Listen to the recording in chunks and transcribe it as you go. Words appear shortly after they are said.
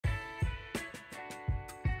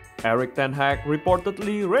Erik Ten Hag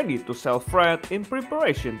reportedly ready to sell Fred in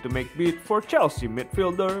preparation to make bid for Chelsea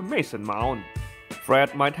midfielder Mason Mount.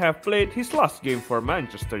 Fred might have played his last game for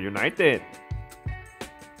Manchester United.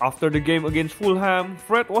 After the game against Fulham,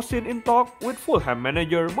 Fred was seen in talk with Fulham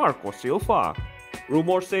manager Marco Silva.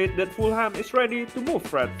 Rumors said that Fulham is ready to move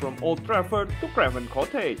Fred from Old Trafford to Craven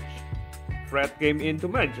Cottage. Fred came into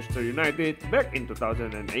Manchester United back in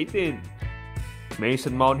 2018.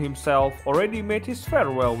 Mason Mount himself already made his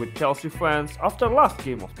farewell with Chelsea fans after last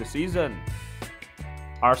game of the season.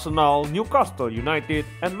 Arsenal, Newcastle United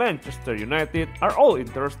and Manchester United are all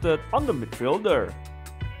interested on the midfielder.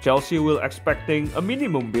 Chelsea will expecting a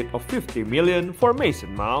minimum bid of 50 million for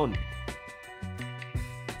Mason Mount.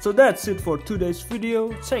 So that's it for today's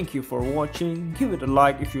video. Thank you for watching. Give it a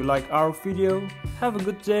like if you like our video. Have a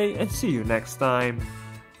good day and see you next time.